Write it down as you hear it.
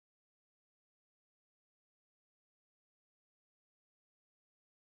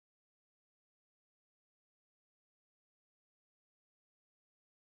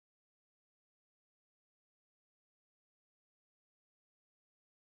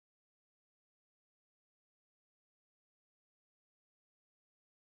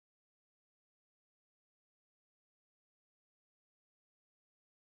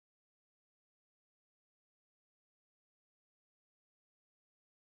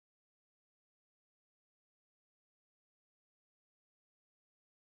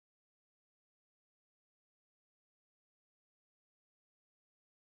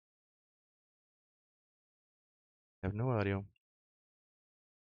have no audio.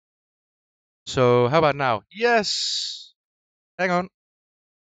 So how about now? Yes. Hang on.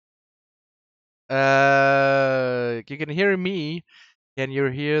 You can hear me. Can you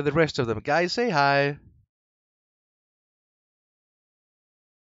hear the rest of them? Guys, say hi.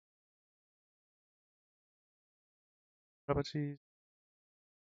 Properties.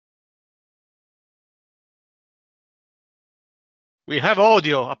 We have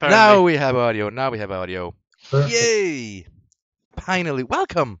audio, apparently. Now we have audio. Now we have audio. Perfect. Yay! Finally,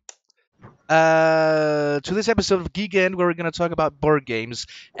 welcome to this episode of Geek End, where we're going to talk about board games.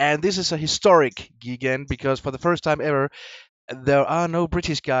 And this is a historic Geek End because for the first time ever, there are no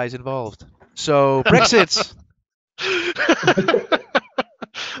British guys involved. So Brexit.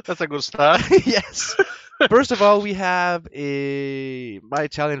 That's a good start. Yes. First of all, we have my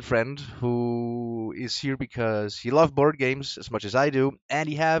Italian friend who is here because he loves board games as much as I do, and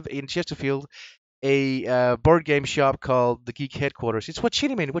he have in Chesterfield a board game shop called the Geek Headquarters. It's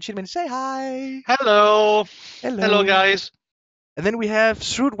Wachiniman. Wachiniman, say hi. Hello. Hello. Hello, guys. And then we have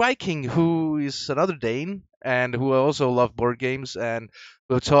Shrewd Viking, who is another Dane and who also love board games and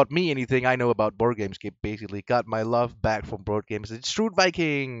who taught me anything I know about board games. Basically, got my love back from board games. It's Shrewd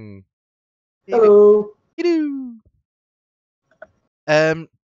Viking. Hello. Hello.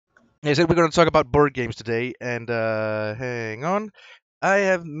 I said we're going to talk about board games today, and hang on. I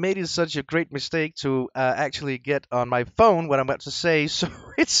have made it such a great mistake to actually get on my phone what I'm about to say, so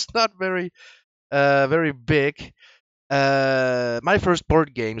it's not very big. My first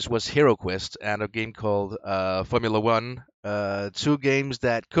board games was Hero Quest and a game called Formula One. Two games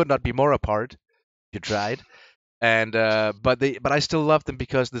that could not be more apart. You tried, and but I still love them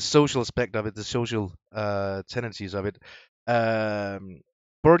because the social aspect of it, the social tendencies of it. Um,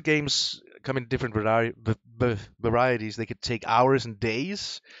 Board games come in different varieties. They could take hours and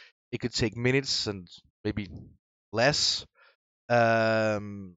days. It could take minutes and maybe less.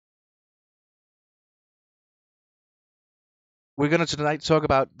 Um, we're gonna tonight talk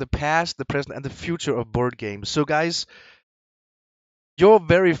about the past, the present, and the future of board games. So, guys, your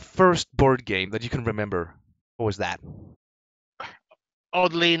very first board game that you can remember, what was that?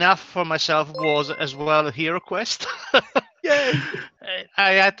 Oddly enough, for myself, was as well a Hero Quest. Yay!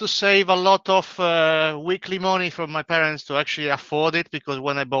 I had to save a lot of weekly money from my parents to actually afford it because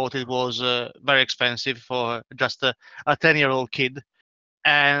when I bought it was very expensive for just a 10-year-old kid.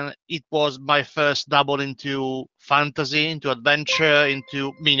 And it was my first double into fantasy, into adventure,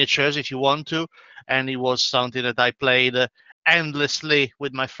 into miniatures, if you want to. And it was something that I played endlessly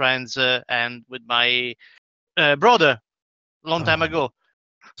with my friends and with my brother long time ago.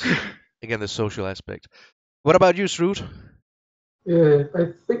 Again, the social aspect. What about you, Sroot? I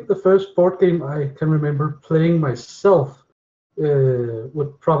think the first board game I can remember playing myself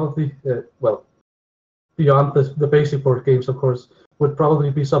would probably, well, beyond the basic board games, of course, would probably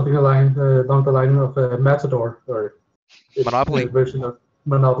be something along the line of Matador or its Monopoly? version of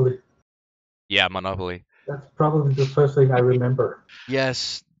Monopoly. Yeah, Monopoly. That's probably the first thing I remember.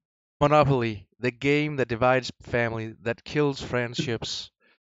 Yes, Monopoly, the game that divides family, that kills friendships.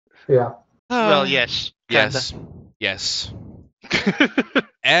 Yeah. Well, yes. Kinda. Yes.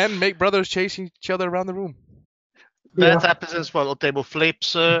 And make brothers chase each other around the room. That Yeah. happens as well, or table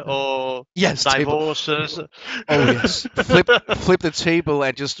flips or Yes, table. divorces. Oh yes, flip the table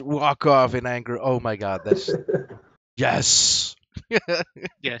and just walk off in anger. Oh my God, that's yes.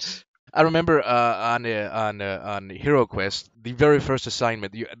 Yes. I remember on Hero Quest, the very first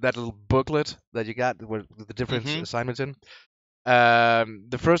assignment, that little booklet that you got with the different Mhm. assignments in.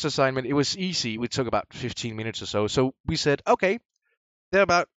 The first assignment, it was easy. We took about 15 minutes or so. So we said, okay, there are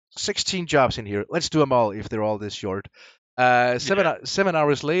about 16 jobs in here. Let's do them all if they're all this short. Seven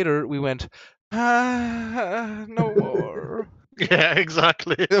hours later, we went, no more. Yeah,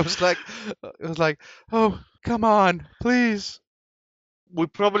 exactly. It was like, oh, come on, please. We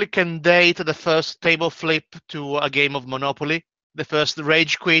probably can date the first table flip to a game of Monopoly. The first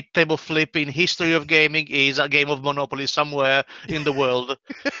rage quit table flip in history of gaming is a game of Monopoly somewhere in the world.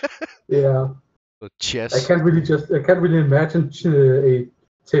 Yeah. Chess. I can't really imagine a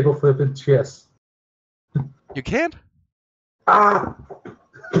table flip in chess. You can't? Ah!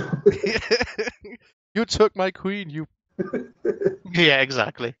 You took my queen, you. Yeah,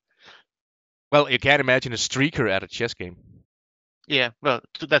 exactly. Well, you can't imagine a streaker at a chess game. Yeah, well,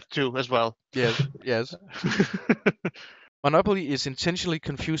 that too as well. Yes, yes. Monopoly is intentionally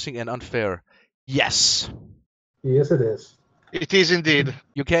confusing and unfair. Yes. Yes, it is. It is indeed.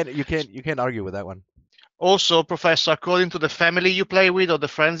 You can't argue with that one. Also, Professor, according to the family you play with or the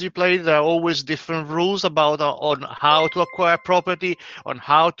friends you play, there are always different rules about on how to acquire property, on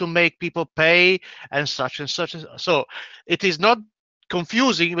how to make people pay, and such and such. So it is not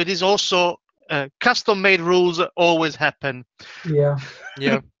confusing, but it is also custom-made rules always happen. Yeah,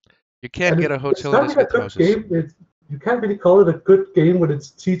 Yeah, you can't and get a it's hotel in not the like a Smith good houses. game. You can't really call it a good game when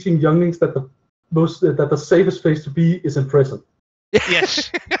it's teaching younglings that the safest place to be is in prison.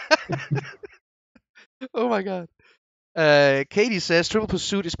 Yes. Oh my god. Katie says Triple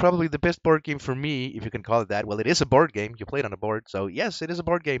Pursuit is probably the best board game for me, if you can call it that. Well, it is a board game. You play it on a board, so yes, it is a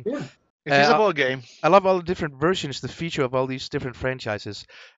board game. Yeah. It is a Uh, board game. I love all the different versions, the feature of all these different franchises.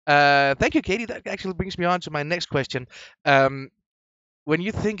 Thank you, Katie. That actually brings me on to my next question. When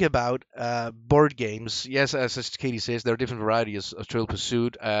you think about board games, yes, as Katie says, there are different varieties of Triple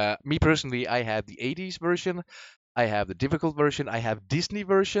Pursuit. Me personally, I have the 80s version, I have the difficult version, I have Disney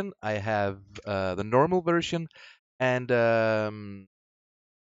version, I have the normal version, and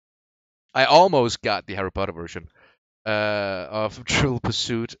I almost got the Harry Potter version of Triple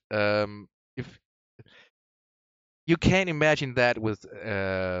Pursuit. If you can't imagine that with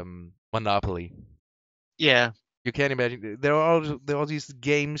Monopoly. Yeah. You can't imagine. There are all these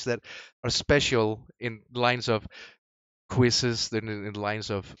games that are special in lines of quizzes, then in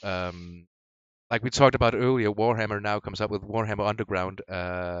lines of like we talked about earlier. Warhammer now comes up with Warhammer Underground,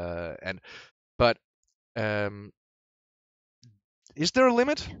 and but um, is there a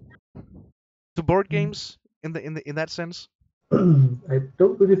limit to board games in that sense? I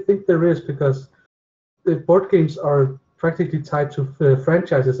don't really think there is because the board games are practically tied to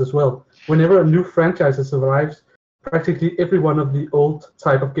franchises as well. Whenever a new franchise arrives, practically every one of the old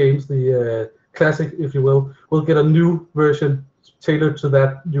type of games, the classic, if you will get a new version tailored to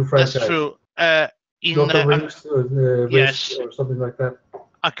that new That's franchise. true. Lord of the Rings, or Risk, yes, or something like that.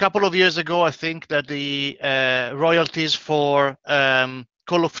 a couple of years ago, I think that the royalties for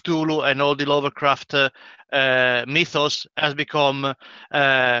Call of Cthulhu and all the Lovecraft mythos has become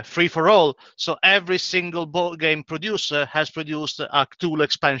free for all. So every single board game producer has produced a Cthulhu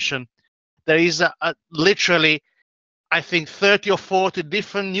expansion. There is literally, I think, 30 or 40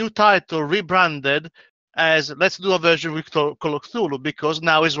 different new titles rebranded as let's do a version with Call of Cthulhu because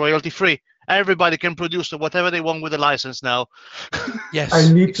now it's royalty free. Everybody can produce whatever they want with the license now. Yes.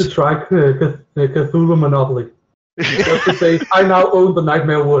 I need to try Cthulhu Monopoly. Just to say, I now own the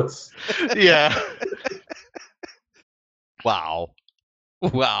Nightmare Woods. Yeah. Wow.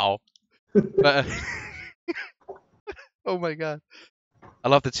 Wow. But, oh my god. I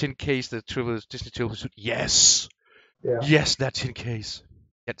love the tin case, the Disney Triple Pursuit. Yes. Yeah. Yes, that tin case.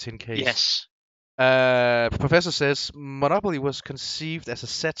 That tin case. Yes. Professor says Monopoly was conceived as a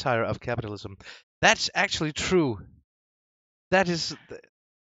satire of capitalism. That's actually true. That is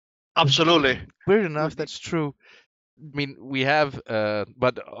Absolutely. weird enough. That's true. I mean, we have,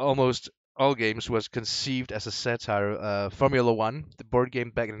 but almost all games was conceived as a satire. Formula One, the board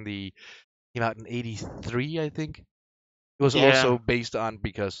game back in the came out in '83, I think. It was Yeah. also based on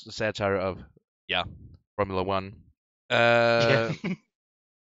because the satire of Formula One. Yeah.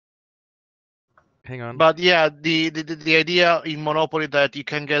 Hang on. But yeah, the idea in Monopoly that you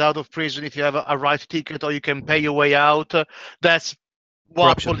can get out of prison if you have a right ticket or you can pay your way out, that's what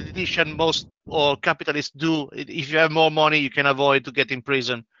Corruption. politicians most or capitalists do. If you have more money, you can avoid to get in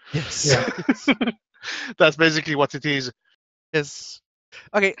prison. Yes. Yeah. That's basically what it is. Yes.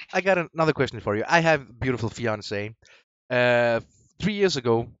 Okay, I got another question for you. I have a beautiful fiance. 3 years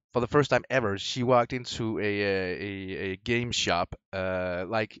ago, for the first time ever, she walked into a game shop,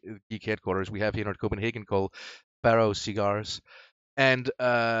 like Geek headquarters we have here in Copenhagen called Barrow Cigars, and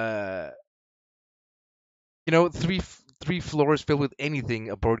three floors filled with anything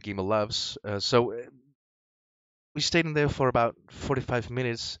a board gamer loves. So we stayed in there for about 45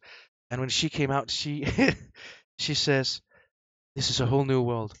 minutes, and when she came out, she she says, "This is a whole new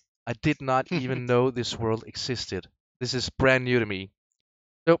world. I did not even know this world existed. This is brand new to me."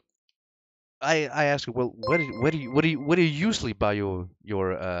 So I asked her, well, where do you usually buy your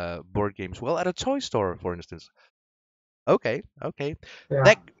board games? Well, at a toy store, for instance. Okay.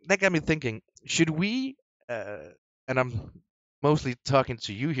 Yeah. That got me thinking. Should we? And I'm mostly talking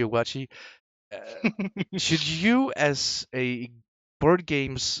to you here, Wachi. Should you, as a board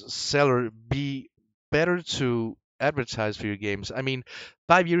games seller, be better to advertise for your games? I mean,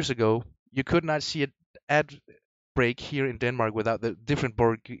 5 years ago, you could not see an ad break here in Denmark without the different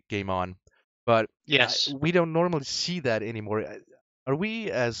board game on. But Yes. we don't normally see that anymore. Are we,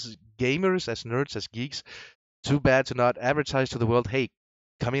 as gamers, as nerds, as geeks, too bad to not advertise to the world? Hey,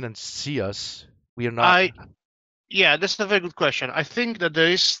 come in and see us. We are not. Yeah, that's a very good question. I think that there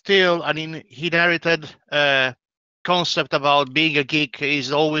is still an inherited concept about being a geek.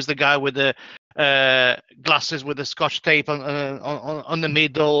 Is always the guy with the glasses with the scotch tape on the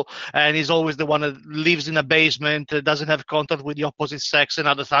middle, and he's always the one that lives in a basement, doesn't have contact with the opposite sex, and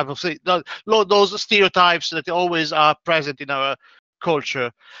other type of those stereotypes that always are present in our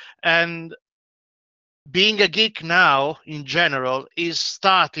culture. And being a geek now in general is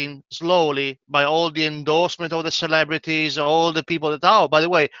starting slowly by all the endorsement of the celebrities, all the people that, oh, by the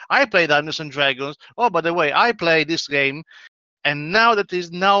way, I play Dungeons and Dragons. Oh, by the way, I play this game. And now that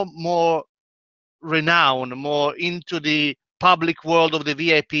is now more renowned, more into the public world of the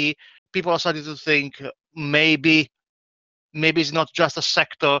VIP, people are starting to think maybe it's not just a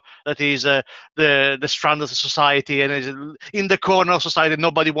sector that is the strand of the society and is in the corner of society.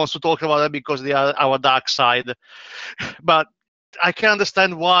 Nobody wants to talk about it because they are our dark side. But I can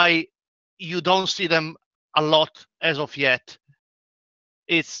understand why you don't see them a lot as of yet.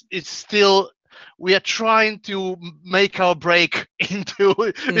 It's still, we are trying to make our break into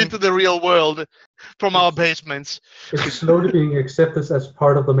the real world from our basements. It's slowly being accepted as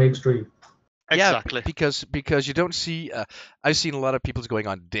part of the mainstream. Exactly. Yeah, because you don't see. I've seen a lot of people going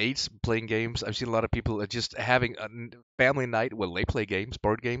on dates playing games. I've seen a lot of people just having a family night where they play games,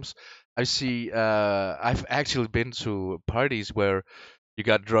 board games. I've actually been to parties where you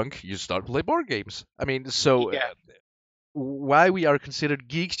got drunk, you start to play board games. I mean, so Yeah. why we are considered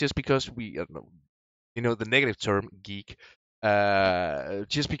geeks just because we, the negative term geek,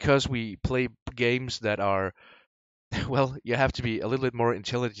 just because we play games that are well, you have to be a little bit more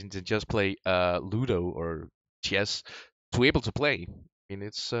intelligent than just play Ludo or chess to be able to play. I mean,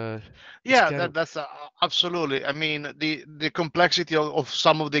 it's Yeah, kind of that's absolutely. I mean, the complexity of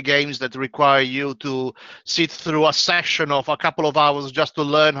some of the games that require you to sit through a session of a couple of hours just to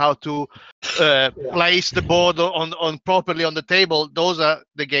learn how to place the board on properly on the table. Those are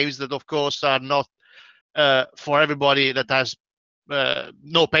the games that, of course, are not for everybody that has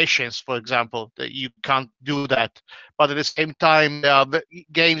no patience, for example. That you can't do that. But at the same time, there are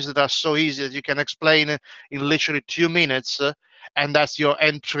games that are so easy that you can explain in literally 2 minutes, and that's your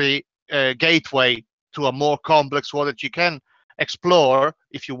entry gateway to a more complex world that you can explore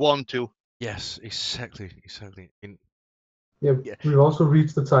if you want to. yes, exactly. Yeah, Yeah, we've also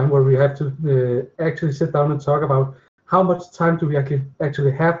reached the time where we have to actually sit down and talk about how much time do we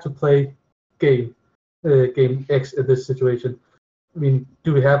actually have to play game X in this situation. I mean,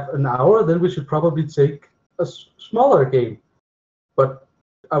 do we have an hour? Then we should probably take a smaller game. But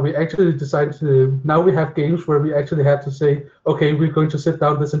are we actually deciding to? Now we have games where we actually have to say, okay, we're going to sit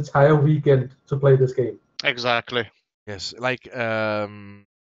down this entire weekend to play this game. Exactly. yes. Like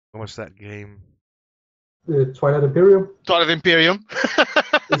what's that game? Twilight Imperium Twilight Imperium.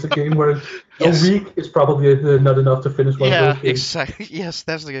 is a game where Yes. a week is probably not enough to finish one Yeah, of those games. Exactly. Yes,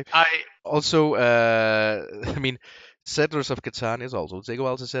 that's the game. I Also, I mean, Settlers of Catan is also take a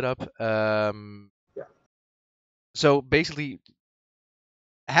while to set up. Yeah. So basically,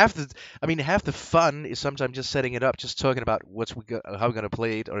 half the fun is sometimes just setting it up, just talking about how we're gonna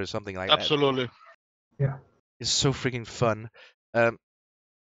play it or something like that. absolutely. Yeah. It's so freaking fun.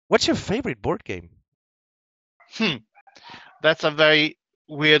 What's your favorite board game? That's a very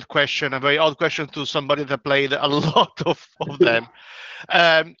weird question, a very odd question to somebody that played a lot of them.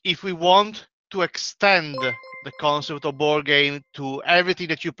 If we want to extend the concept of board game to everything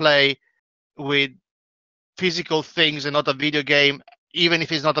that you play with physical things and not a video game, even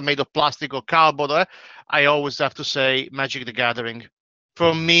if it's not made of plastic or cardboard, I always have to say Magic the Gathering.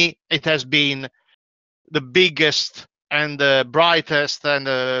 For me, it has been the biggest and the brightest and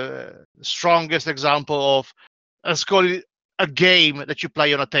the strongest example of, let's call it, a game that you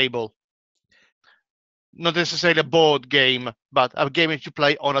play on a table. Not necessarily a board game, but a game that you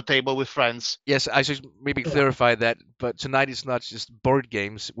play on a table with friends. Yes, I should maybe clarify that. But tonight it's not just board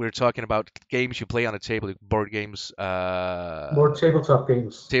games. We're talking about games you play on a table, board games. More tabletop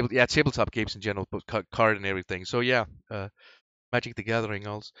games. Tabletop games in general, but card and everything. So yeah, Magic the Gathering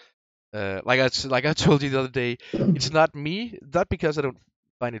also. Like I told you the other day, it's not me. Not because I don't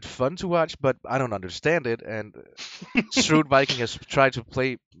find it fun to watch, but I don't understand it. And Shrewd Viking has tried to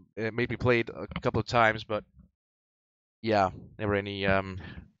play, maybe played a couple of times, but yeah, never any And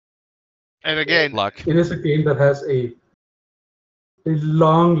again, luck. It is a game that has a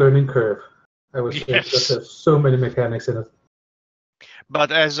long learning curve. I would say Yes. there's so many mechanics in it.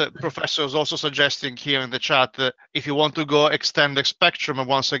 but as a professor is also suggesting here in the chat, if you want to go extend the spectrum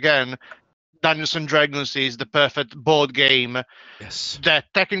once again, Dungeons and Dragons is the perfect board game Yes. that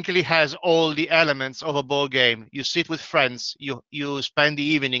technically has all the elements of a board game. You sit with friends, you spend the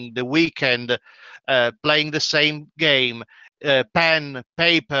evening, the weekend, playing the same game, pen,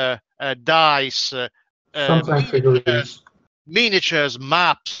 paper, dice, Sometimes figurines. miniatures,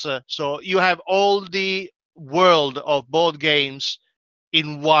 maps. So you have all the world of board games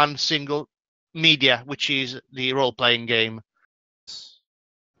in one single media, which is the role-playing game.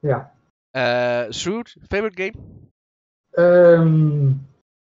 Yeah. Shrewd, favorite game? I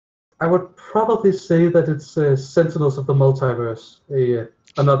would probably say that it's Sentinels of the Multiverse,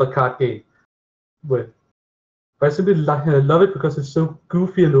 another card game. But I simply love it because it's so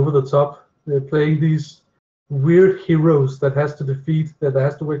goofy and over the top. They're playing these weird heroes that has to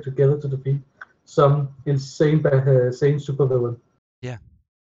work together to defeat some insane supervillain. Yeah.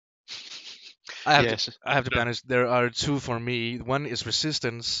 I Yes. have to be honest. There are two for me. One is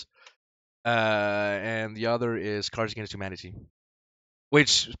Resistance, and the other is Cards Against Humanity,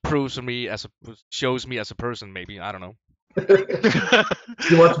 which shows me as a person. Maybe I don't know.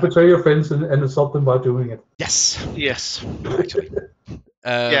 You want to betray your friends and insult them while doing it. Yes. Yes. Actually.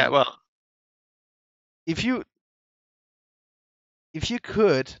 Yeah. Well. If you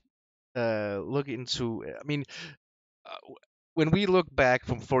could look into, I mean, when we look back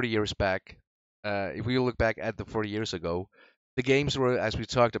from 40 years back, if we look back at the 40 years ago, the games were, as we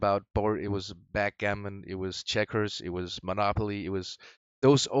talked about, board. It was backgammon, it was checkers, it was Monopoly, it was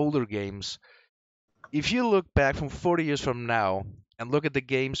those older games. If you look back from 40 years from now and look at the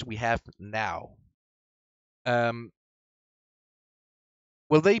games we have now,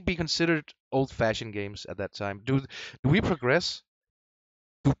 will they be considered old-fashioned games at that time? Do we progress?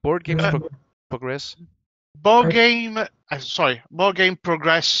 Do board games progress? Board game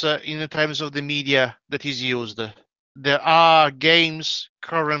progress in terms of the media that is used. There are games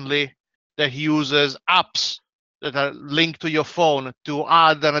currently that uses apps that are linked to your phone to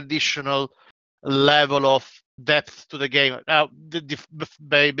add an additional level of depth to the game. Now, the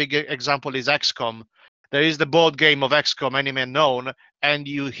very big example is XCOM. There is the board game of XCOM, Any Man Known, and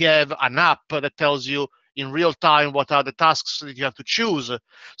you have an app that tells you in real time what are the tasks that you have to choose.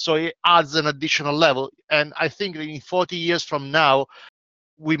 So it adds an additional level. And I think that in 40 years from now,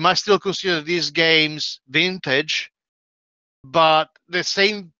 we must still consider these games vintage, but the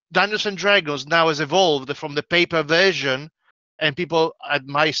same Dungeons and Dragons now has evolved from the paper version, and people at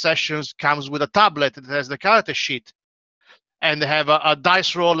my sessions comes with a tablet that has the character sheet, and they have a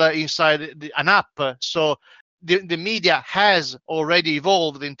dice roller inside an app. So the media has already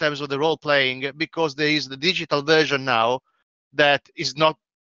evolved in terms of the role playing, because there is the digital version now that is not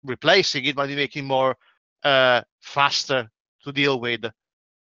replacing it, but making more faster to deal with.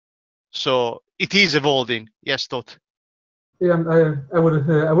 So it is evolving. Yes, Todd. Yeah, I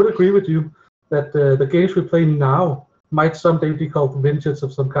would agree with you that the games we play now might someday be called vintage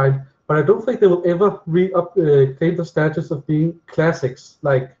of some kind, but I don't think they will ever claim the status of being classics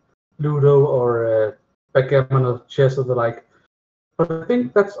like Ludo or backgammon or chess or the like. But I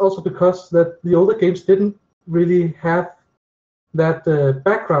think that's also because that the older games didn't really have that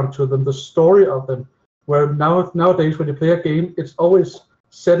background to them, the story of them. Where nowadays when you play a game, it's always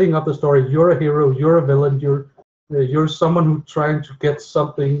setting up the story. You're a hero, you're a villain, you're someone who's trying to get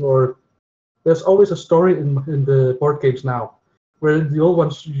something, or there's always a story in the board games now. Where in the old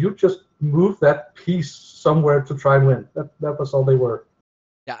ones, you just move that piece somewhere to try and win. That was all they were.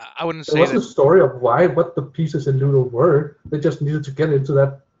 Yeah, I wouldn't There say wasn't that. a story of what the pieces in Ludo were. They just needed to get into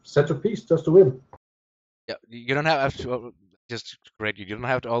that centerpiece just to win. Yeah, you don't have to. Just to correct you, you don't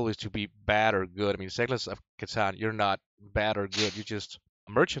have to always to be bad or good. I mean, Settlers of Catan, you're not bad or good. You're just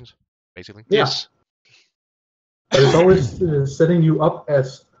a merchant, basically. Yeah. Yes. But it's always setting you up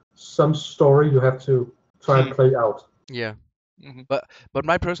as some story you have to try and play out. Yeah. Mhm. But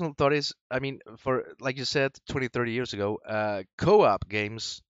my personal thought is, I mean, for like you said, 20, 30 years ago, co-op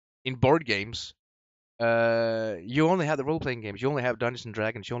games in board games, you only had the role-playing games. You only have Dungeons and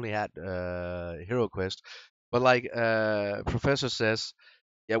Dragons. You only had Hero Quest. But like Professor says,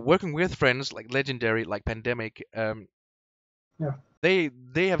 yeah, working with friends like Legendary, like Pandemic, Yeah.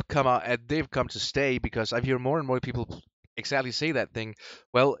 they have come out and they've come to stay, because I've heard more and more people exactly say that thing.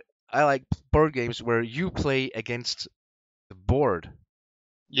 Well, I like board games where you play against the board.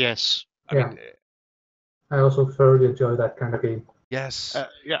 Yes. I Yeah. mean, I also thoroughly enjoy that kind of game. yes.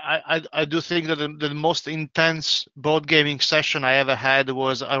 Yeah, I do think that the most intense board gaming session I ever had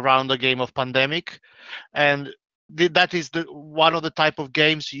was around the game of Pandemic, and that is the one of the type of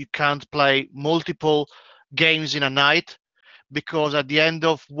games you can't play multiple games in a night, because at the end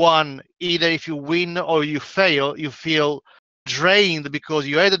of one, either if you win or you fail, you feel drained because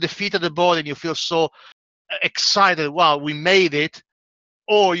you either defeated the board and you feel so excited, wow, we made it,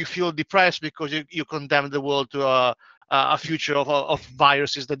 or you feel depressed because you condemn the world to a future of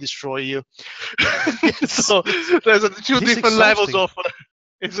viruses that destroy you. So there's two It is different levels exhausting. of.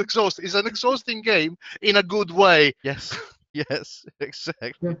 It's exhausting. It's an exhausting game in a good way. Yes, yes,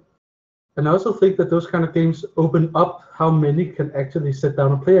 exactly. Yeah. And I also think that those kind of games open up how many can actually sit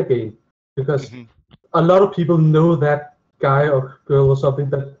down and play a game, because Mhm. a lot of people know that guy or girl or something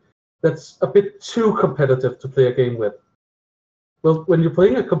that's a bit too competitive to play a game with. Well, when you're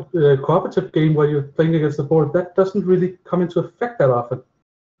playing a cooperative game where you're playing against the board, that doesn't really come into effect that often,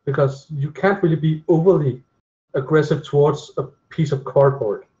 because you can't really be overly aggressive towards a piece of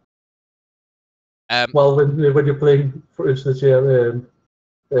cardboard. Well, when you're playing, for instance,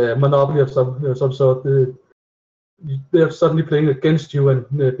 Monopoly of some sort, they're suddenly playing against you and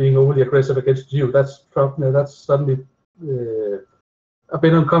being overly aggressive against you. That's suddenly a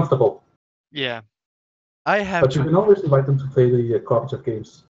bit uncomfortable. Yeah. But you can always invite them to play the cooperative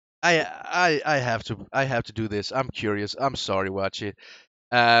games. I have to do this. I'm curious. I'm sorry, Watchy.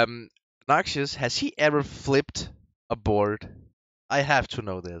 Noxious, has he ever flipped a board? I have to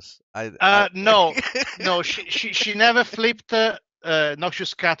know this. No, no, she never flipped.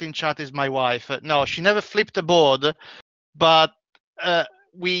 Noxious Cat in chat is my wife. No, she never flipped a board, but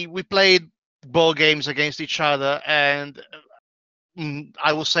we played board games against each other, and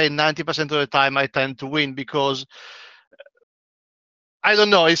I will say 90% of the time I tend to win, because I don't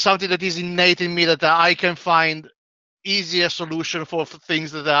know, it's something that is innate in me that I can find easier solution for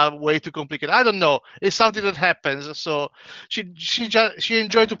things that are way too complicated. I don't know. It's something that happens. So she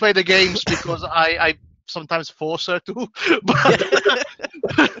enjoyed to play the games because I sometimes force her to.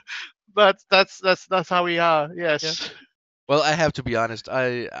 But that's how we are. Yes. Yeah. Well, I have to be honest.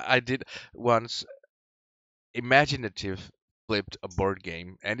 I did once imaginative flipped a board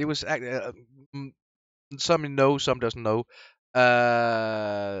game, and it was some know, some doesn't know.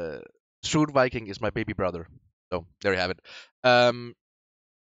 Shrewd Viking is my baby brother. So there you have it.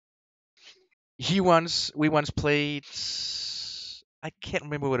 We once played. I can't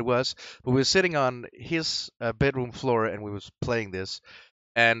remember what it was, but we were sitting on his bedroom floor and we was playing this.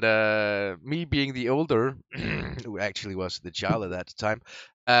 And me being the older, who actually was the child at that time,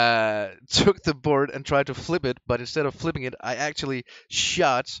 took the board and tried to flip it. But instead of flipping it, I actually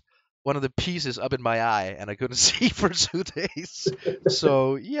shot one of the pieces up in my eye, and I couldn't see for 2 days.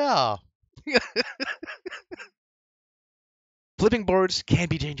 So yeah. Flipping boards can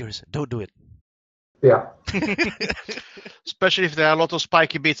be dangerous. Don't do it. Yeah. Especially if there are a lot of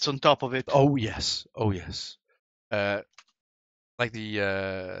spiky bits on top of it. Oh yes. Oh yes. Like the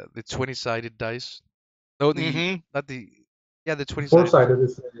 20-sided dice. No, not the. Yeah, the 20-sided. Four-sided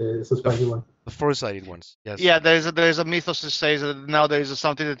is a spiky one. The 4-sided ones. Yes. Yeah, there's a mythos that says that now there is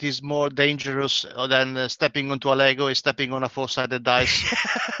something that is more dangerous than stepping onto a Lego is stepping on a 4-sided dice.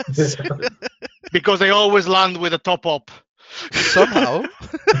 Because they always land with a top up. Somehow.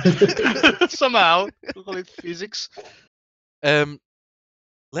 Somehow. We call it physics.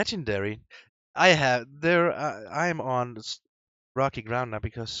 Legendary. I'm on rocky ground now,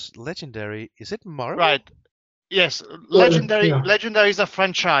 because Legendary, is it Marvel? Right. Yes, Legendary. Yeah. Legendary is a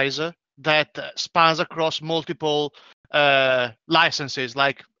franchise that spans across multiple licenses,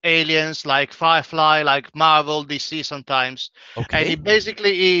 like Aliens, like Firefly, like Marvel, DC sometimes. Okay. And it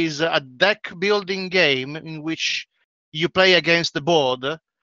basically is a deck building game in which you play against the board,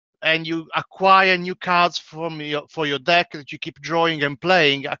 and you acquire new cards for your deck that you keep drawing and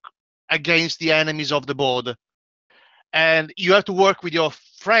playing against the enemies of the board. And you have to work with your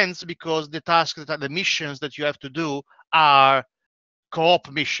friends, because the missions that you have to do are co-op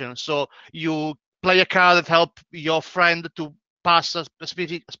missions. So you play a card that help your friend to pass a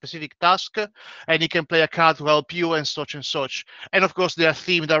specific task, and he can play a card to help you, and such and such. And of course, they are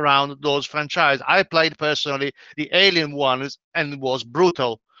themed around those franchises. I played personally the Alien ones, and it was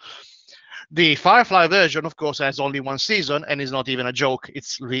brutal. The Firefly version, of course, has only one season and is not even a joke.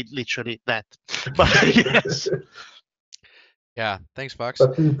 It's literally that. But yes. Yeah, thanks, Fox.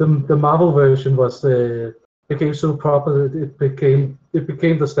 But the Marvel version became so popular it became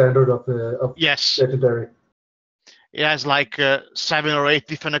the standard of Yes. Legendary. It has like 7 or 8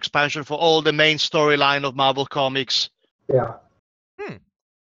 different expansions for all the main storyline of Marvel Comics. Yeah.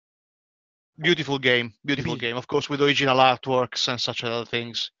 Beautiful game. Beautiful game. Of course, with original artworks and such other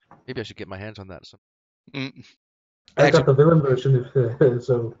things. Maybe I should get my hands on that. I got the villain version,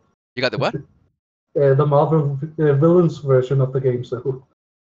 so. You got the what? The Marvel villains version of the game. So.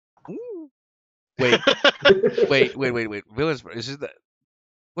 Ooh. Wait. Villains. Is it that?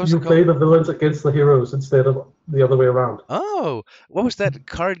 What was You it play called? the villains against the heroes instead of the other way around. Oh, what was that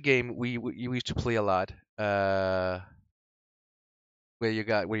card game you used to play a lot? Where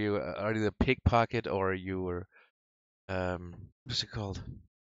you are either pickpocket or you were what's it called?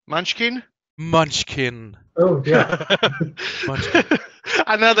 Munchkin. Munchkin. Oh yeah, Munchkin.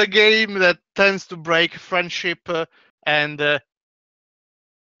 Another game that tends to break friendship and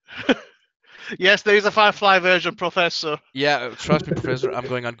yes, there is a Firefly version, Professor. Yeah, trust me, Professor. I'm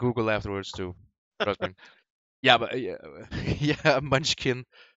going on Google afterwards too. Trust me. Yeah, but yeah, yeah, Munchkin.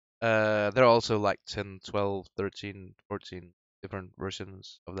 There are also like 10, 12, 13, 14 different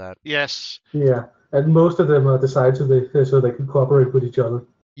versions of that. Yes. yeah, and most of them are designed so they can cooperate with each other.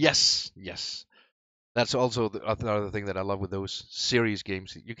 Yes, yes. That's also the other thing that I love with those series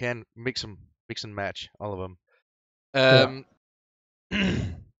games. You can mix and match all of them. Yeah.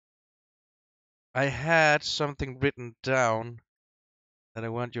 I had something written down that I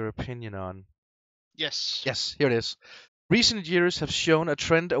want your opinion on. Yes. Yes, here it is. Recent years have shown a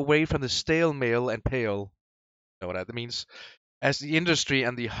trend away from the stale male and pale. Know what that means? As the industry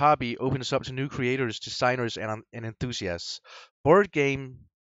and the hobby opens up to new creators, designers, and enthusiasts. Board game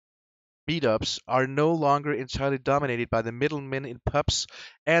meetups are no longer entirely dominated by the middlemen in pubs,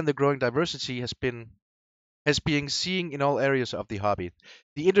 and the growing diversity has been seen in all areas of the hobby.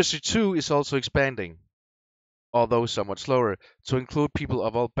 The industry too is also expanding, although somewhat slower, to include people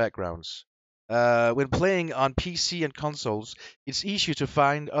of all backgrounds. When playing on PC and consoles, it's easier to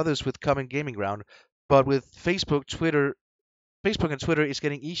find others with common gaming ground, but with Facebook and Twitter, it's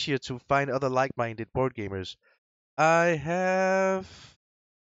getting easier to find other like-minded board gamers. I have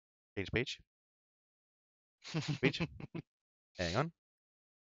change page. Page. Hang on.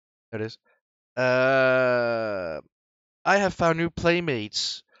 There it is. I have found new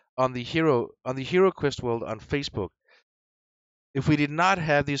playmates on the Hero Quest world on Facebook. If we did not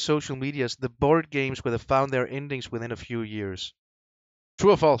have these social medias, the board games would have found their endings within a few years.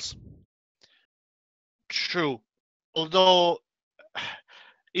 True or false? True. Although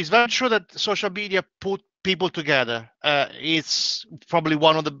it's very true that social media put people together. It's probably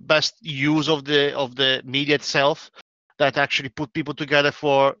one of the best use of the media itself that actually put people together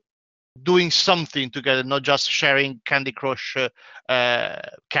for doing something together, not just sharing Candy Crush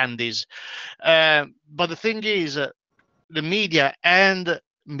candies. But the thing is, the media and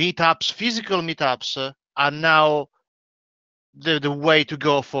meetups, physical meetups, are now the way to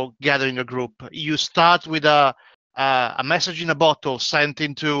go for gathering a group. You start with a message in a bottle sent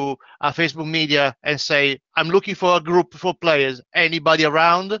into a Facebook media and say, "I'm looking for a group for players. Anybody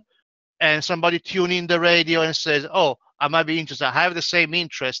around?" And somebody tune in the radio and says, "Oh, I might be interested. I have the same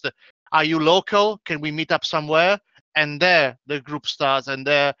interest. Are you local? Can we meet up somewhere?" And there the group starts, and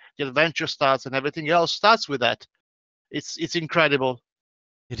there the adventure starts, and everything else starts with that. It's incredible.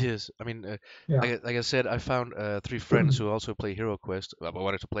 It is. I mean, Yeah. like I said, I found 3 friends who also play Hero Quest. I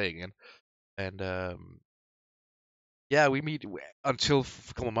wanted to play again, and yeah, we meet until a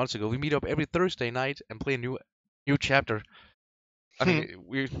couple of months ago. We meet up every Thursday night and play a new chapter. I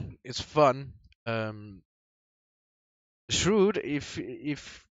mean, it's fun. Shrewd, if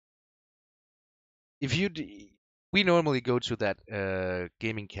you we normally go to that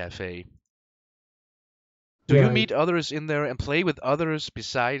gaming cafe. Do you Yeah. meet others in there and play with others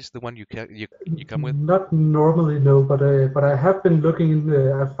besides the one you come with? Not normally, no, but I have been looking.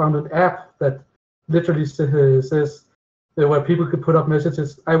 I found an app that literally says where people could put up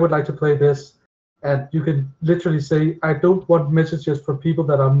messages. I would like to play this, and you can literally say, I don't want messages from people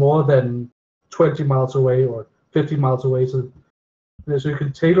that are more than 20 miles away or 50 miles away. So you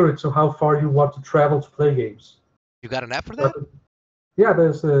can tailor it to how far you want to travel to play games. You got an app for But, that? yeah,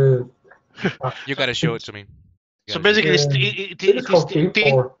 there's a. You gotta show it to me. So basically, I think it's called Game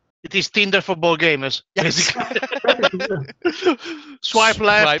 4. it is Tinder for board gamers. Yes. Basically. Swipe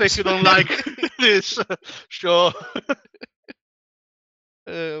left Swipes. if you don't like this. Sure.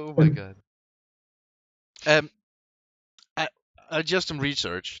 Oh my god. Um, I just some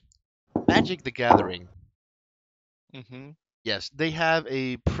research. Magic the Gathering. Hmm. Yes, they have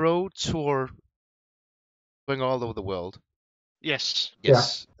a pro tour going all over the world. Yes.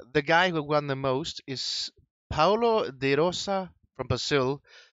 Yes, the guy who won the most is Paulo de Rosa from Brazil,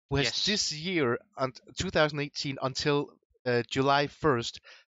 who has Yes. this year, 2018, until July 1st,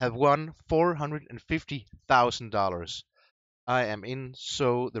 have won $450,000. I am in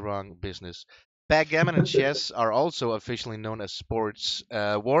so the wrong business. Backgammon and chess are also officially known as sports.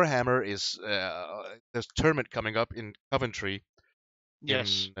 Warhammer is there's a tournament coming up in Coventry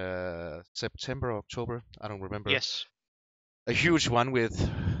Yes. in September or October. I don't remember. Yes. A huge one with,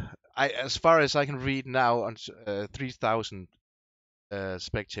 as far as I can read now, on 3,000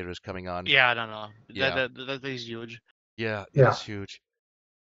 spectators coming on. Yeah, no. Yeah. That is huge. Yeah, it Yeah. is huge.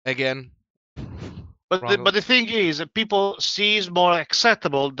 Again, But Ronald? the thing is, people see it's more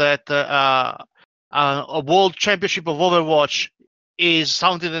acceptable that a world championship of Overwatch is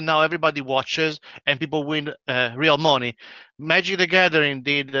something that now everybody watches and people win real money. Magic the Gathering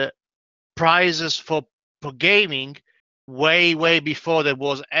did prizes for gaming way before there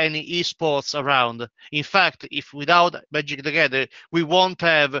was any esports around. In fact, if without Magic the Gathering, we won't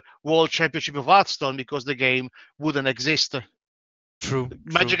have World Championship of Hearthstone because the game wouldn't exist. True.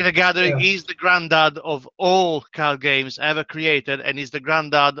 Magic the Gathering Yeah. is the granddad of all card games ever created and is the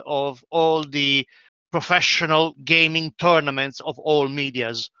granddad of all the professional gaming tournaments of all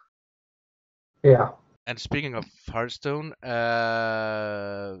medias. Yeah. And speaking of Hearthstone,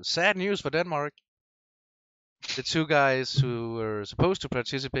 sad news for Denmark. The two guys who were supposed to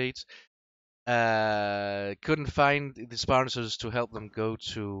participate couldn't find the sponsors to help them go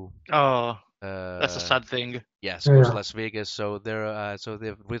to. Oh, that's a sad thing. Yes, go to Yeah. Las Vegas. So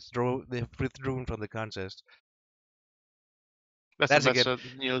they've withdrawn from the contest. That's That's the again,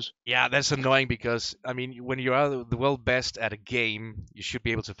 best news. yeah, that's annoying because I mean, when you are the world best at a game, you should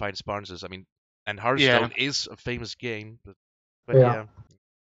be able to find sponsors. I mean, and Hearthstone is a famous game, but Yeah. yeah,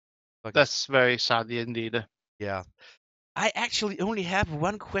 fucking That's very sad indeed. yeah. I actually only have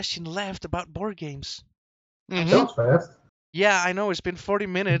one question left about board games. Mhm. That was fast. Yeah, I know it's been 40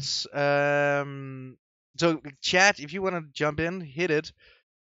 minutes. So chat, if you want to jump in, hit it.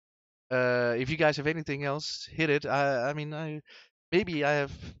 If you guys have anything else, hit it. I mean, maybe I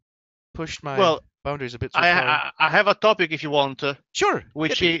have pushed my Well, boundaries a bit too far. I have a topic if you want, Sure.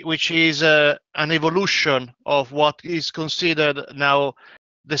 which is an evolution of what is considered now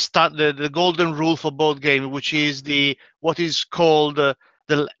the golden rule for board game, which is what is called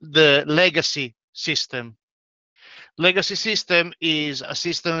the legacy system. Legacy system is a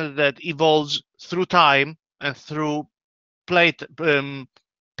system that evolves through time and through play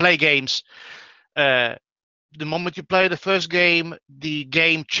games. The moment you play the first game, the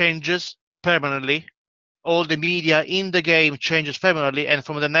game changes permanently. All the media in the game changes permanently, and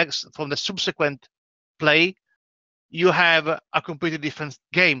from the subsequent play, you have a completely different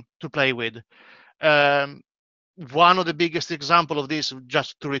game to play with. One of the biggest example of this,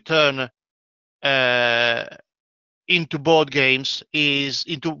 just to return into board games, is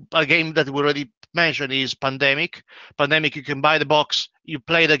into a game that we already mentioned, is Pandemic. Pandemic, you can buy the box, you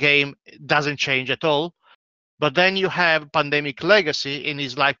play the game, it doesn't change at all. But then you have Pandemic Legacy, and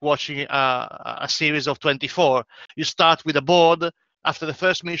it's like watching a series of 24. You start with a board. After the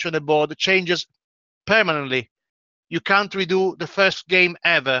first mission, the board changes permanently. You can't redo the first game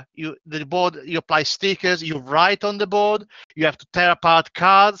ever. The board, you apply stickers, you write on the board, you have to tear apart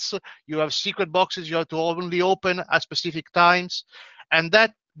cards, you have secret boxes you have to only open at specific times. And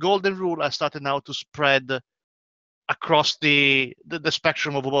that golden rule has started now to spread across the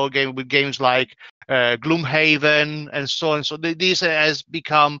spectrum of a board game with games like Gloomhaven and so on. So this has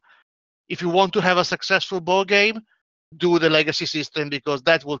become, if you want to have a successful board game, do the legacy system, because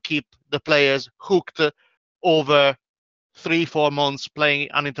that will keep the players hooked over 3-4 months playing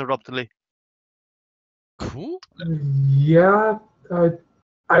uninterruptedly. Cool. Yeah,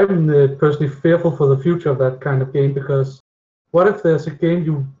 I'm personally fearful for the future of that kind of game, because what if there's a game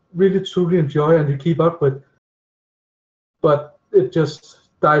you really truly enjoy and you keep up with, but it just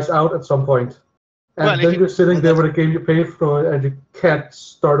dies out at some point, and Well, then you're sitting there with a game you paid for and you can't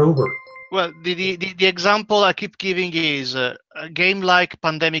start over. Well, the example I keep giving is a game like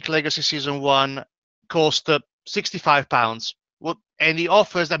Pandemic Legacy Season 1 cost £65, and it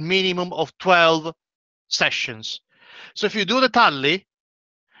offers a minimum of 12 sessions. So if you do the tally,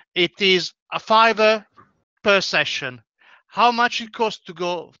 it is a $5 per session. How much it costs to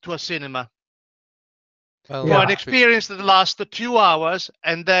go to a cinema? Well, For an experience that lasts 2 hours,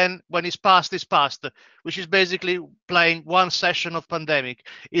 and then when it's past, which is basically playing one session of Pandemic,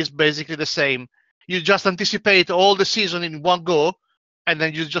 is basically the same. You just anticipate all the season in one go, and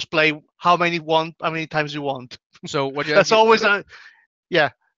then you just play how many times you want. So what you That's always yeah.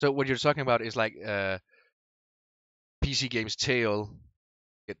 So what you're talking about is like PC games Tale,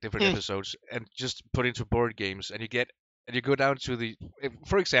 get different episodes and just put into board games, and you go down to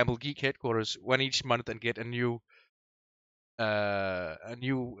for example, Geek Headquarters one each month and get a new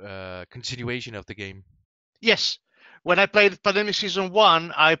continuation of the game. Yes. When I played Pandemic Season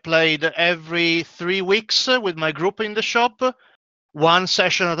 1, I played every 3 weeks with my group in the shop, one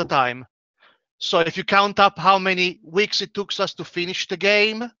session at a time. So if you count up how many weeks it took us to finish the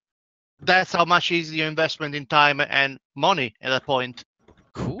game, that's how much is your investment in time and money at that point.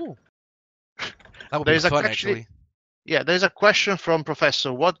 Cool. That would be fun, actually. Yeah, there's a question from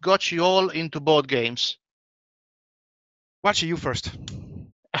Professor. What got you all into board games? Watch you first.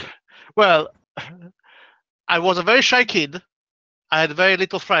 Well, I was a very shy kid. I had very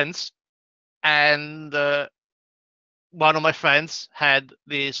little friends, and one of my friends had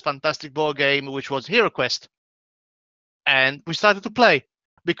this fantastic board game, which was Hero Quest, and we started to play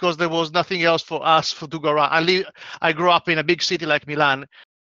because there was nothing else for us to go around. I grew up in a big city like Milan.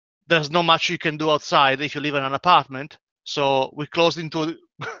 There's not much you can do outside if you live in an apartment. So we closed into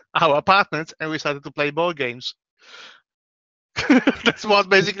our apartments and we started to play board games. That's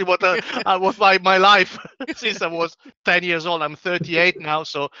basically what was my life since I was 10 years old. I'm 38 now,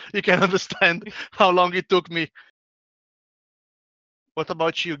 so you can understand how long it took me. What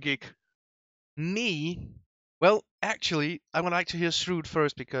about you, Geek? Me? Well, actually, I would like to hear Shrewd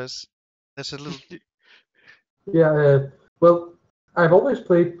first because there's a little. Yeah, well, I've always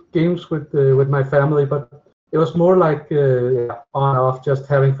played games with my family, but it was more like on and off, just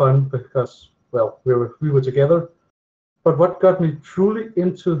having fun because well, we were together. But what got me truly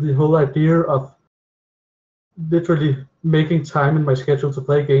into the whole idea of literally making time in my schedule to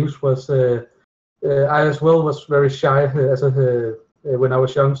play games was I as well was very shy when I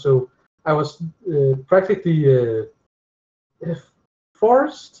was young, so I was practically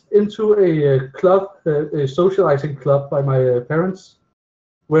forced into a club, a socializing club by my parents,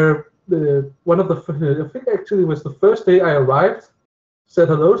 where one of the I think actually was the first day I arrived, said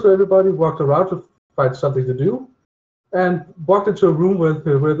hello to everybody, walked around to find something to do, and walked into a room where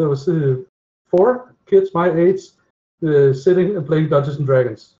there was 4 kids my age sitting and playing Dungeons and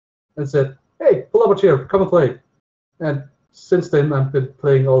Dragons, and said, "Hey, pull up a chair, come and play." And since then, I've been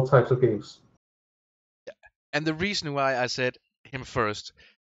playing all types of games. And the reason why I said him first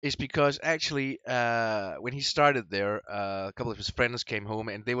is because actually, when he started there, a couple of his friends came home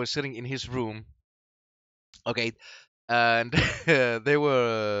and they were sitting in his room. Okay, and they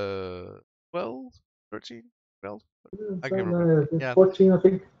were 12, 13, 12. I can't remember. Yeah, 14, I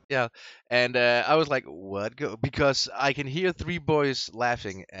think. yeah. And I was like, "What?" Because I can hear 3 boys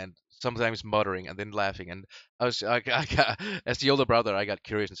laughing and sometimes muttering and then laughing. And as the older brother, I got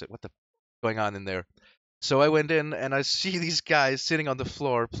curious and said, "What the going on in there?" So I went in and I see these guys sitting on the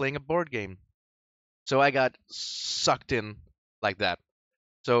floor playing a board game. So I got sucked in like that.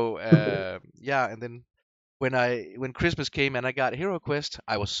 So yeah, and then when Christmas came and I got Hero Quest,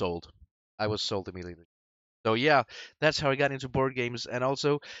 I was sold. I was sold immediately. So yeah, that's how I got into board games. And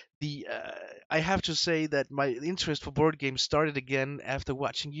also the I have to say that my interest for board games started again after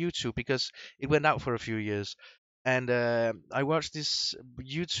watching YouTube because it went out for a few years. And I watched this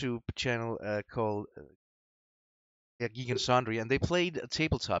YouTube channel called Geek and Sundry, and they played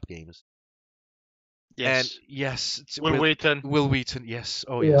tabletop games. And Yes. yes, Will Wheaton. Will Wheaton, yes,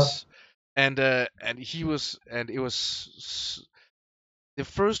 oh Yeah. yes, and he was, and it was the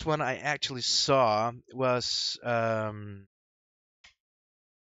first one I actually saw was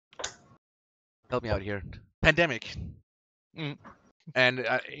help me out here, Pandemic, Mm. and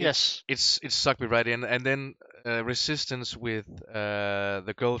Yes. it sucked me right in, and then Resistance with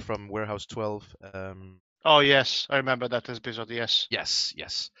the girl from Warehouse 12. Oh yes, I remember that episode. Yes.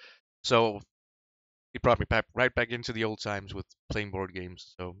 Yes. So it brought me back right back into the old times with playing board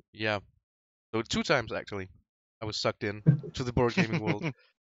games. So yeah, so 2 times actually, I was sucked in to the board gaming world.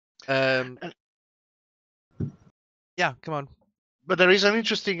 Um, yeah, come on. But there is an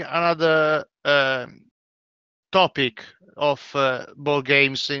interesting another topic of board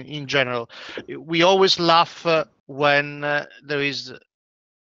games in general. We always laugh when there is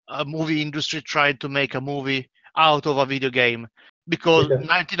a movie industry trying to make a movie out of a video game because Yeah.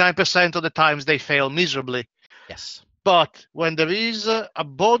 99% of the times they fail miserably. Yes. But when there is a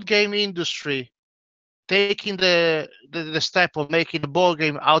board game industry taking the step of making a board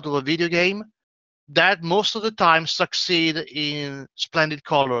game out of a video game, that most of the time succeed in splendid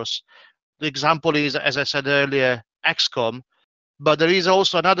colors. The example is, as I said earlier, XCOM. But there is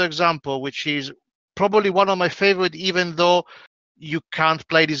also another example, which is probably one of my favorite, even though you can't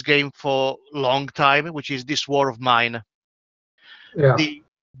play this game for a long time, which is This War of Mine. Yeah. The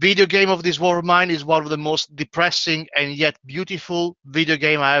video game of This War of Mine is one of the most depressing and yet beautiful video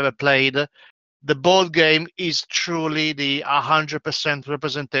game I ever played. The board game is truly the 100%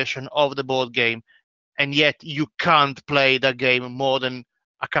 representation of the board game, and yet you can't play that game more than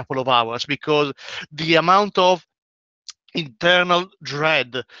a couple of hours because the amount of internal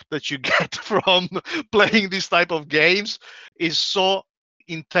dread that you get from playing this type of games is so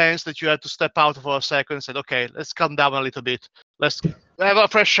intense that you have to step out for a second and say, okay, let's calm down a little bit. Let's have a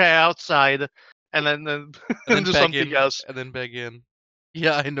fresh air outside and then And then do back something in, else. and then back in.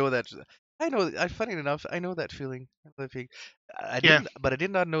 Yeah, I know that. I know. Funny enough, I know that feeling. I know that feeling. Yeah. But I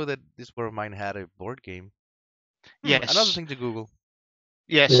did not know that this war of mine had a board game. Another Yes. thing to Google.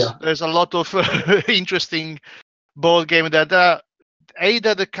 Yes. Yeah. There's a lot of interesting board game that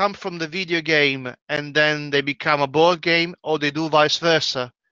either they come from the video game and then they become a board game, or they do vice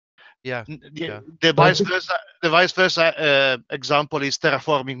versa. Yeah, The, yeah. the I vice think versa, the vice versa example is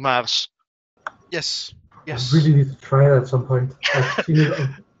Terraforming Mars. Yes, I yes. really need to try that at some point. I've seen it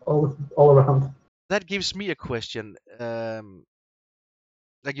all around. That gives me a question.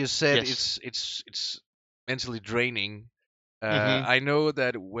 Like you said, Yes. it's mentally draining. Hmm. I know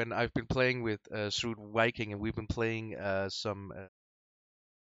that when I've been playing with Srud Viking and we've been playing some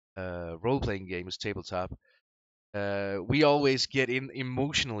role-playing games, tabletop, we always get in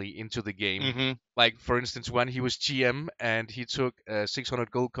emotionally into the game. Hmm. Like for instance, when he was GM and he took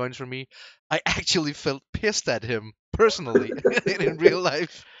 600 gold coins from me, I actually felt pissed at him personally in real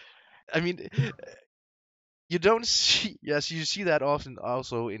life. I mean, you don't see, yes, you see that often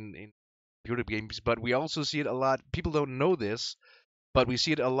also in computer games, but we also see it a lot. People don't know this, but we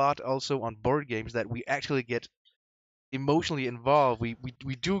see it a lot also on board games that we actually get emotionally involved. We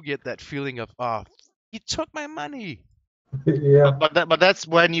do get that feeling of, ah, he took my money. Yeah. But that's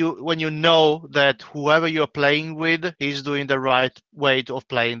when you know that whoever you're playing with is doing the right way of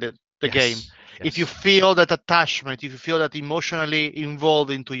playing the game. Yes, If you yes, feel that attachment, if you feel that emotionally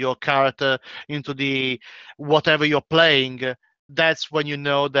involved into your character, into the whatever you're playing, that's when you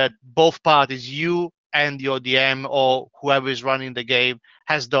know that both parties, you and your DM or whoever is running the game,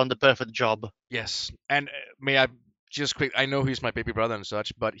 has done the perfect job. yes. And may I just quick? I know he's my baby brother and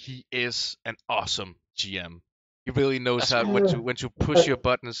such, but he is an awesome GM. He really knows That's how cool. when to push I, your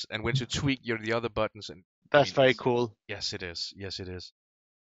buttons and when to tweak the other buttons. And I That's mean, very cool. yes, it is. Yes, it is.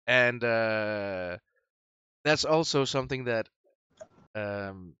 And that's also something that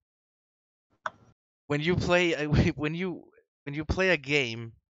um, when you play when you play a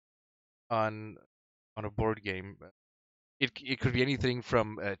game on a board game, it could be anything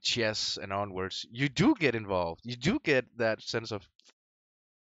from chess and onwards. You do get involved. You do get that sense of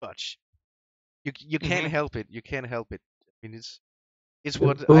touch. You can't Hmm. help it. You can't help it. I mean, it's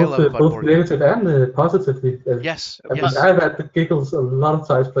what I both love about both board games. negative and positively. Yes, I mean, But yes, I've had the giggles a lot of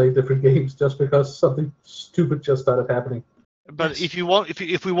times playing different games just because something stupid just started happening. But yes, if you want,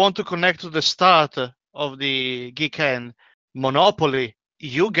 if we want to connect to the start of the Geekend Monopoly,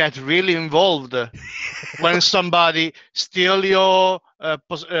 you get really involved when somebody steal your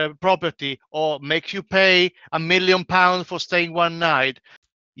property or make you pay £1 million for staying one night.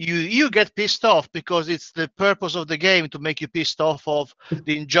 You get pissed off because it's the purpose of the game to make you pissed off of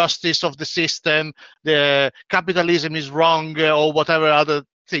the injustice of the system, the capitalism is wrong, or whatever other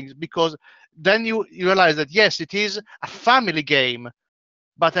things. Because then you realize that yes, it is a family game,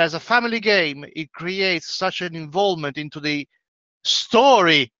 but as a family game, it creates such an involvement into the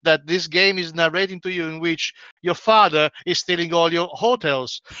story that this game is narrating to you, in which your father is stealing all your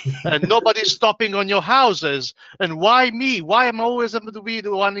hotels and nobody's stopping on your houses. And why me? Why am I always able to be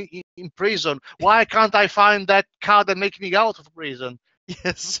the one in prison? Why can't I find that card and make me out of prison?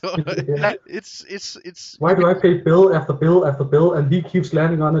 yes. So Yeah. That, it's Why you do can I pay bill after bill after bill and he keeps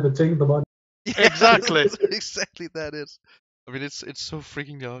landing on it and taking the money? yes, exactly. that's exactly that is. I mean, it's so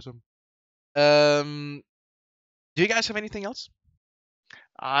freaking awesome. Um, do you guys have anything else?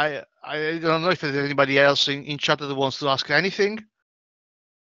 I don't know if there's anybody else in chat that wants to ask anything.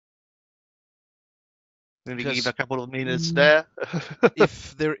 Maybe give a Because couple of minutes Mm, there.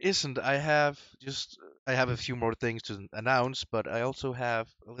 if there isn't, I have a few more things to announce, but I also have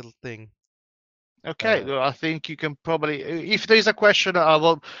a little thing. Okay, Uh, well, I think you can probably. If there is a question, I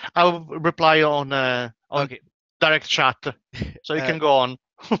will reply on okay. direct chat, so you Uh, can go on.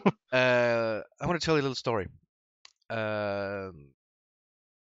 I want to tell you a little story. Um,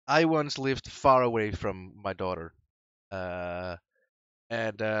 I once lived far away from my daughter, uh,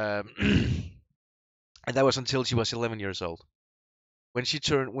 and and that was until she was 11 years old. When she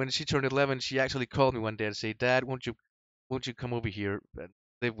turned 11, she actually called me one day and said, "Dad, won't you come over here and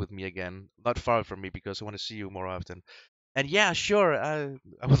live with me again, not far from me, because I want to see you more often." And yeah, sure, I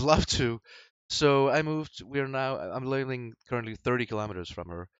would love to. So I moved. I'm living currently 30 kilometers from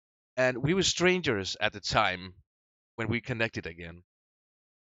her, and we were strangers at the time when we connected again.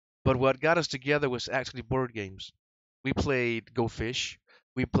 But what got us together was actually board games. We played Go Fish.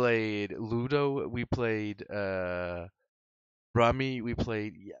 We played Ludo. We played Rummy. We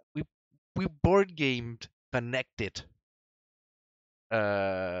played, yeah, we board gamed connected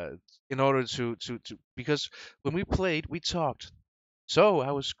uh in order to because when we played we talked. So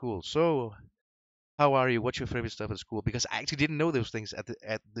how was school? So how are you? What's your favorite stuff at school? Because I actually didn't know those things at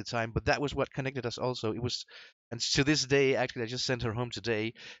the time, but that was what connected us. Also, it was, and to this day, actually, I just sent her home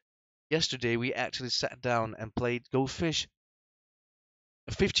today. Yesterday, we actually sat down and played Go Fish.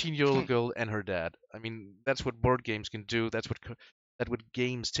 A 15-year-old girl and her dad. I mean, that's what board games can do. That what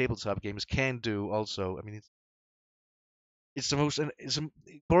games, tabletop games, can do. Also, I mean, it's the most.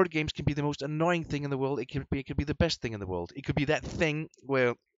 Board games can be the most annoying thing in the world. It could be the best thing in the world. It could be that thing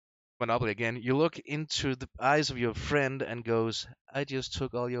where Monopoly again. You look into the eyes of your friend and goes, "I just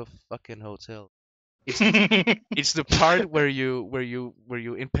took all your fucking hotel." It's it's the part where you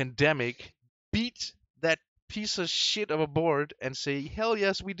in pandemic beat that piece of shit of a board and say, "Hell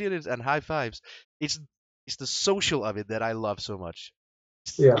yes, we did it," and high fives. It's it's the social of it that I love so much.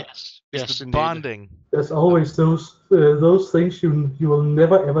 Yeah, Yes, It's yes, the indeed. bonding. there's always those things you will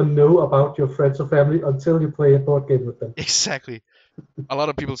never ever know about your friends or family until you play a board game with them. Exactly. A lot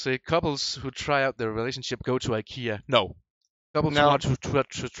of people say couples who try out their relationship go to IKEA. No, couples who No, want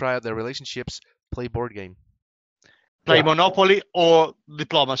to try out their relationships play board game. play Yeah. Monopoly or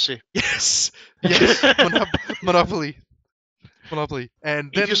Diplomacy. Yes, yes, Monopoly, Monopoly,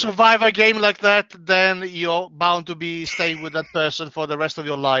 and then If you survive a game like that, then you're bound to be staying with that person for the rest of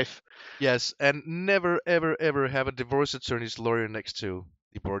your life. yes, and never ever ever have a divorce attorney's lawyer next to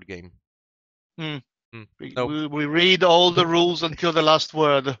the board game. Hmm. Mm, We, no. we, we read all the rules until the last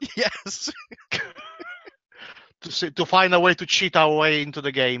word Yes. to find a way to cheat our way into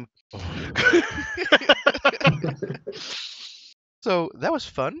the game. So that was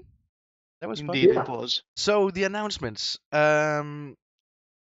fun. That was fun. Indeed, Yeah. it was. So the announcements.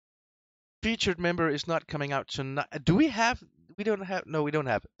 Featured member is not coming out tonight. Do we have? We don't have. No, we don't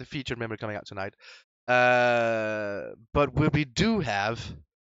have the featured member coming out tonight. But what we do have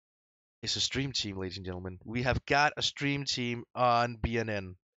is a stream team, ladies and gentlemen. We have got a stream team on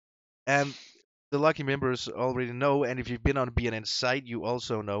BNN, and the lucky members already know. And if you've been on BNN site, you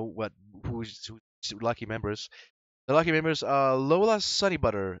also know who's lucky members. The lucky members are Lola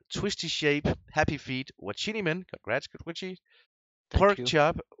Sunnybutter, Twisty Shape, Happy Feet, Wachiniman, congrats, good Wachi, Thank Pork you.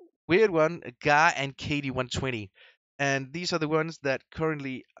 Chop, Weird One, Guy, and Katie 120. And these are the ones that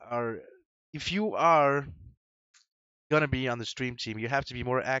currently are. If you are gonna be on the stream team, you have to be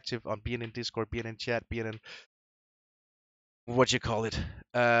more active on BNN Discord, BNN chat, BNN what you call it.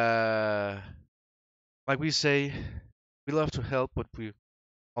 Like we say, we love to help, but we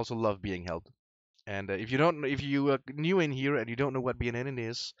also love being helped. And if you are new in here and you don't know what BNN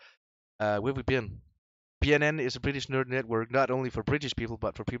is, where have we been? BNN is a British nerd network, not only for British people,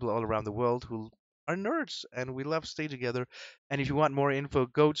 but for people all around the world who are nerds, and we love to stay together. And if you want more info,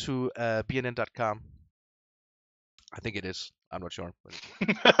 go to bnn.com. I think it is. I'm not sure.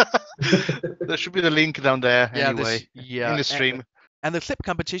 There should be the link down there Yeah, anyway in the stream. And the clip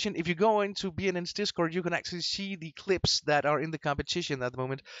competition, if you go into BNN's Discord, you can actually see the clips that are in the competition at the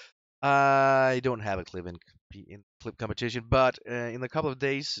moment. I don't have a clip in clip competition, but in a couple of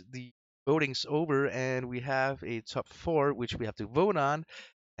days, the voting's over, and we have a top 4, which we have to vote on,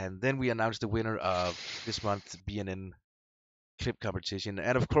 and then we announce the winner of this month's BNN clip competition.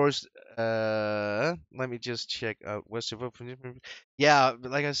 And of course, let me just check out what's the vote for. Yeah,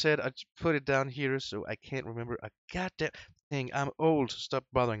 like I said, I put it down here, so I can't remember a goddamn thing. I'm old. Stop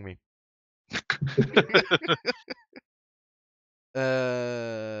bothering me.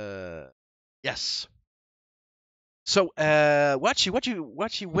 Yes. So, what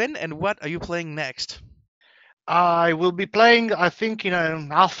you win, and what are you playing next? I will be playing, I think, in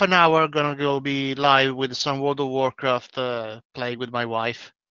half an hour. Gonna go be live with some World of Warcraft, playing with my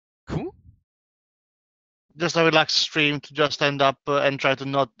wife. Cool. Just a relaxed stream to just end up and try to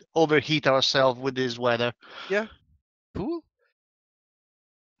not overheat ourselves with this weather. Yeah. Cool.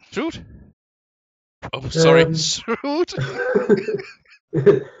 Truth. Oh, sorry. Truth.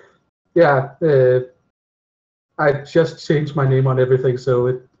 Yeah, I just changed my name on everything,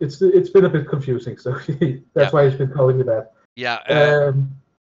 so it's been a bit confusing. So that's why he's been calling me that. Yeah.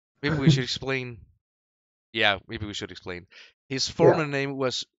 Maybe we should explain. Yeah, maybe we should explain. His former name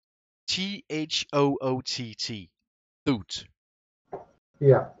was THOOTT. Thoot.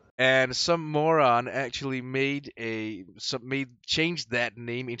 Yeah. And some moron actually changed that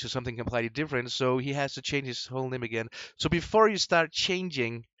name into something completely different, so he has to change his whole name again. So before you start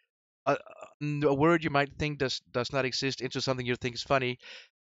changing a word you might think does not exist into something you think is funny,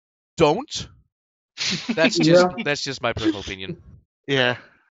 don't. That's just my personal opinion. Yeah.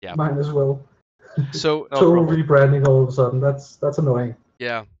 Yeah. Mine as well. So total rebranding all of a sudden. That's annoying.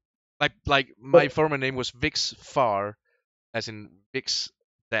 Yeah. Like my former name was Vix Far, as in Vix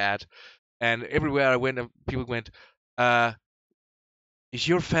Dad, and everywhere I went, people went, "Is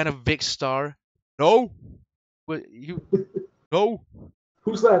your fan of Vix Star?" No. What you? No.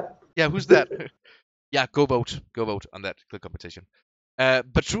 Who's that? Yeah, who's that? Yeah, go vote. Go vote on that click competition.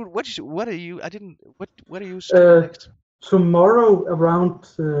 But True, what are you? I didn't. What are you streaming next? Tomorrow around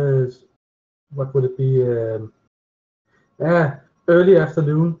what would it be? Early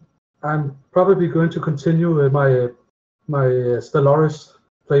afternoon. I'm probably going to continue my Stellaris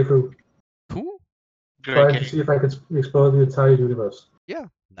playthrough, Cool. Great trying to game. see if I can explore the entire universe. Yeah,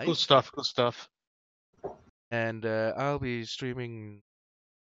 nice. Good stuff. Good stuff. And I'll be streaming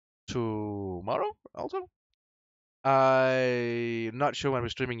tomorrow also. I'm not sure when we're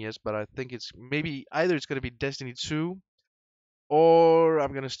streaming yet, but I think it's maybe either it's gonna be Destiny 2 or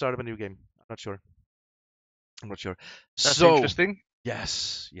I'm gonna start up a new game. I'm not sure. That's So interesting.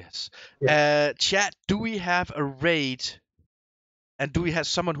 yes. Yeah. Chat, do we have a raid? And do we have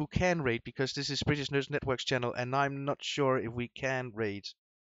someone who can raid? Because this is British Nerds Network's channel, and I'm not sure if we can raid.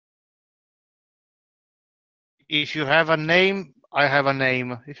 If you have a name, I have a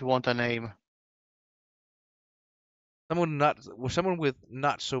name. If you want a name. Someone with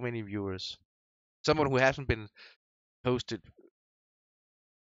not so many viewers. Someone who hasn't been hosted.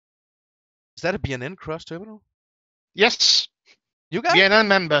 Is that a BNN cross terminal? Yes. You guys? BNN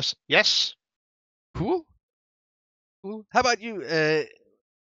members. Yes. Cool. How about you?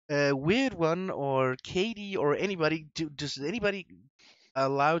 Weird One or Katie or anybody? Does anybody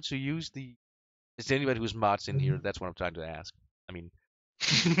allowed to use the? Is there anybody who's mods in here? That's what I'm trying to ask. I mean,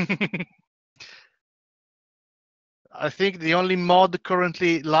 I think the only mod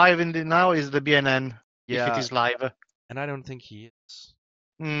currently live in the now is the BNN. If yeah, it is live. and I don't think he is.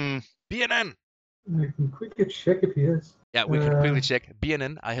 Hmm. BNN. I can quickly check if he is. Yeah, we can quickly check.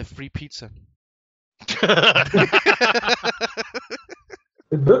 BNN, I have free pizza.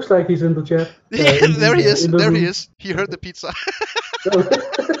 It looks like he's in the chat. Yeah, there he is. There he room. is. He heard the pizza.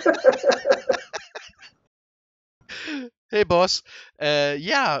 Hey, boss.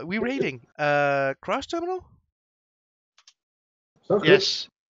 Yeah, we rating. Cross terminal? Sounds good. Yes.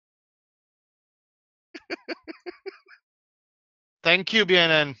 Thank you,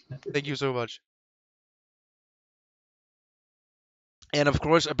 BNN. Thank you so much. And of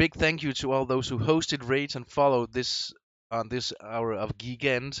course, a big thank you to all those who hosted, rate, and followed this on this hour of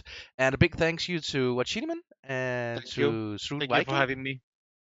Geekend. And a big thanks you to Wachiniman and Thank to you. Srud Thank you for Viking. having me.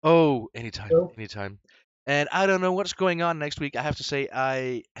 Oh, anytime, Well- anytime. And I don't know what's going on next week. I have to say,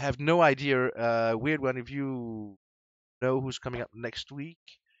 I have no idea. Weird One, if you know who's coming up next week,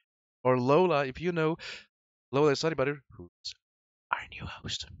 or Lola, if you know, Lola Study Butter, who's our new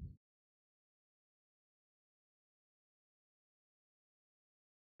host.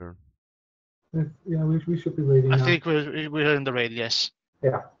 Sure. Yeah, we should be waiting I now. think we're in the raid. Yes.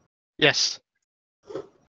 Yeah. Yes.